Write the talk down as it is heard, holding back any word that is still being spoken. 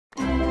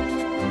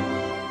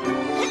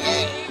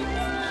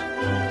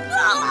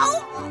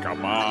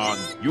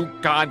You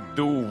can't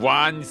do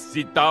one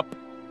sit-up?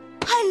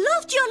 I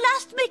loved your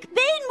last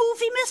McBain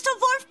movie, Mr.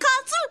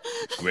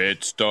 Wolfcastle.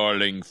 Quit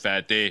stalling,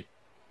 fatty.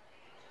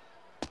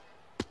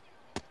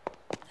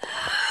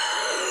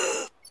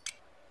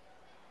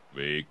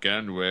 We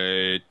can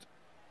wait.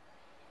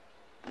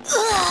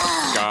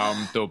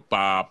 Come to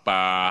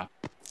Papa.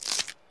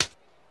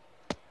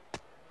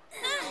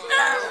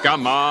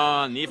 Come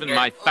on, even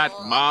my fat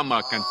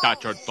mama can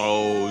touch her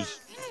toes.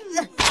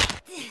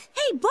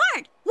 Hey,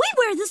 Bart, we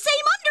wear the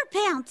same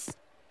underpants.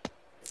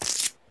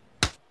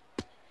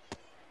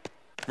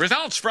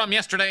 Results from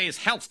yesterday's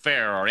health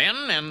fair are in,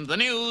 and the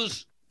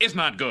news is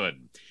not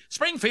good.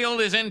 Springfield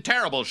is in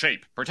terrible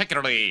shape,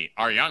 particularly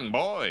our young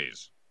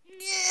boys.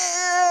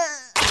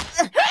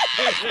 Hey,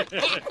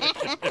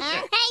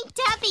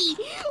 Tubby!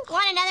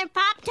 Want another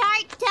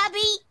Pop-Tart,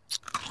 Tubby?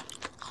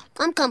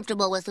 I'm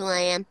comfortable with who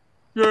I am.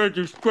 You're a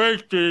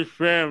disgrace to this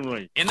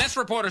family. In this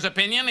reporter's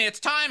opinion, it's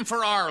time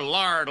for our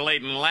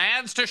lard-laden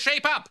lads to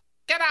shape up.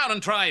 Get out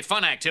and try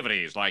fun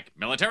activities like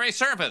military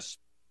service,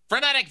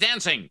 frenetic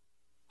dancing,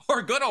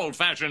 or good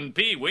old-fashioned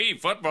peewee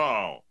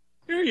football.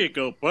 Here you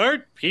go,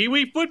 Bart.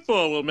 Peewee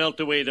football will melt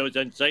away those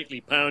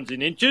unsightly pounds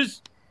and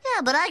inches.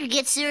 Yeah, but I could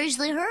get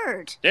seriously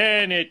hurt.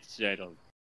 Then it's settled.